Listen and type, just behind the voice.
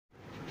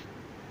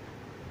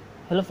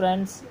Hello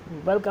friends,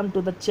 welcome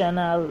to the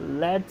channel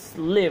Let's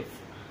Live.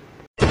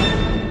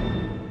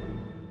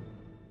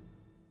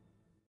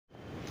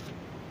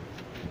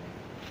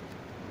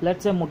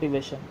 Let's say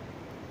motivation.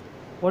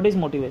 What is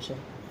motivation?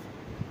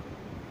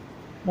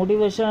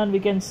 Motivation we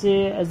can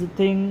say as a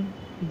thing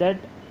that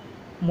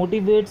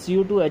motivates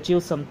you to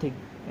achieve something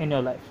in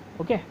your life.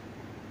 Okay?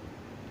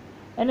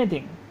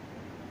 Anything.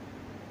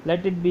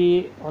 Let it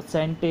be a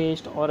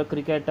scientist or a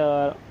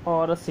cricketer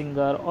or a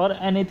singer or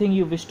anything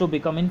you wish to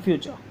become in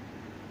future.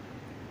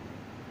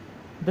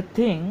 The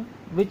thing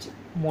which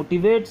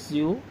motivates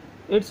you,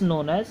 it's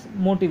known as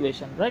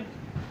motivation, right?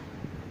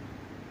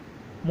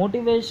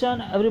 Motivation,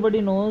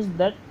 everybody knows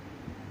that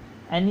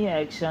any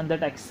action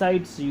that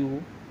excites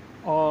you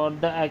or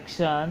the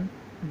action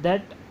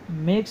that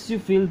makes you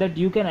feel that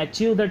you can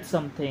achieve that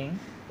something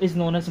is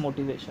known as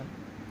motivation.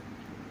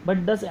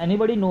 But does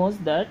anybody knows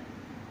that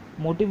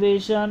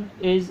motivation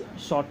is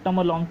short term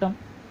or long term?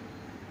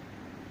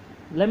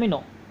 Let me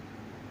know.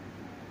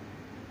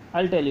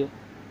 I'll tell you.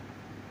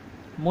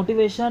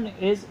 Motivation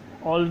is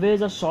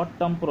always a short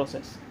term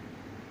process.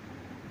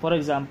 For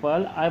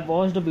example, I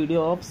watched a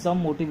video of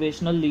some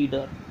motivational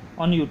leader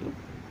on YouTube.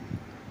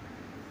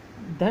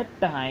 That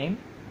time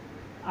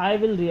I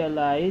will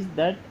realize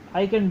that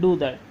I can do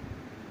that.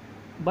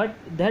 But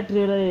that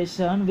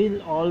realization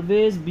will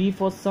always be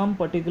for some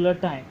particular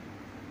time.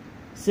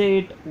 Say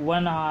it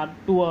 1 hour,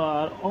 2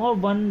 hour or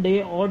 1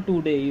 day or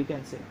 2 days, you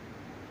can say.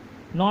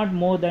 Not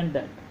more than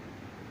that.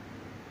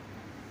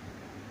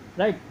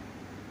 Right?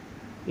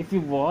 If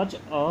you watch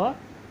a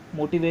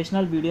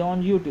motivational video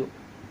on YouTube,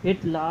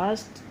 it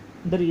lasts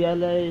the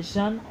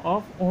realization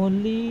of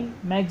only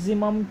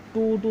maximum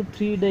 2 to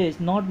 3 days,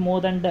 not more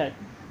than that.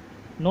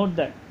 Note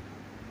that.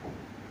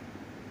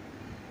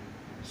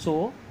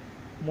 So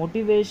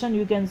motivation,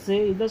 you can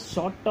say, is a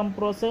short term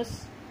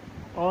process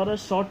or a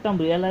short term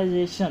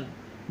realization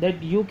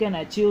that you can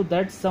achieve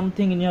that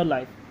something in your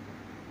life.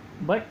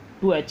 But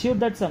to achieve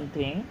that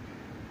something,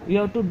 you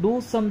have to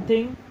do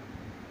something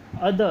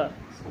other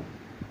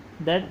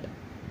that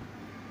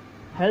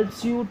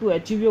helps you to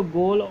achieve your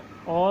goal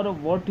or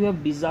what you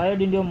have desired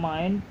in your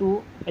mind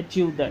to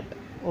achieve that.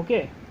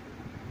 Okay,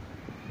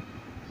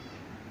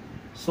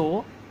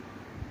 so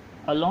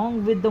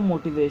along with the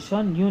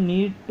motivation you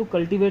need to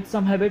cultivate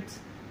some habits,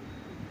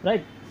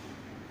 right?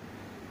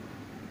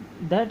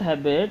 That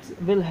habits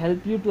will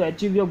help you to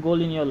achieve your goal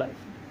in your life.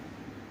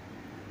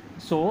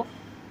 So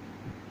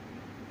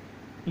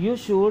you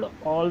should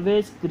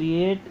always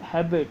create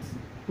habits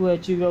to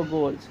achieve your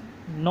goals,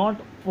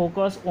 not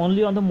focus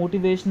only on the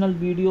motivational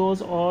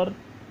videos or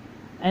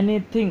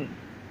anything.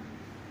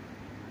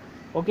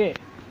 Okay,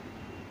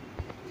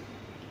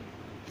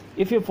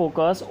 if you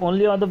focus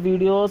only on the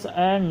videos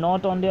and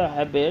not on your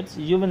habits,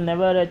 you will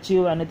never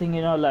achieve anything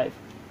in your life.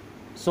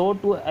 So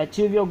to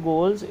achieve your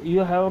goals, you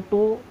have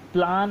to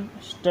plan,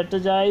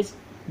 strategize,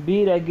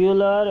 be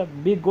regular,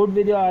 be good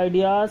with your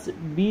ideas,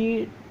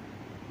 be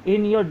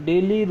in your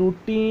daily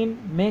routine,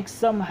 make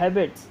some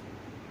habits.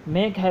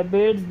 Make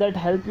habits that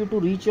help you to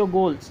reach your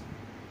goals.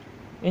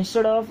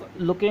 Instead of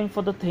looking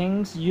for the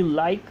things you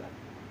like,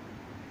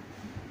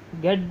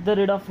 get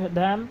rid of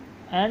them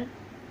and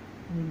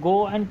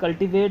go and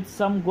cultivate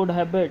some good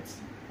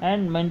habits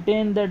and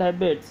maintain that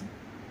habits.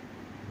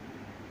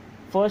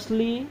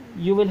 Firstly,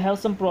 you will have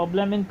some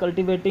problem in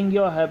cultivating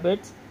your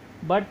habits,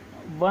 but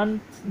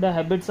once the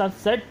habits are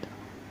set,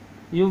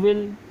 you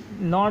will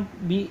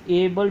not be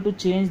able to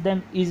change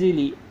them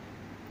easily.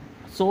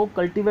 So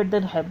cultivate the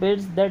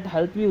habits that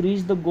help you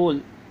reach the goal.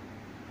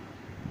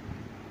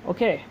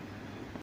 Okay,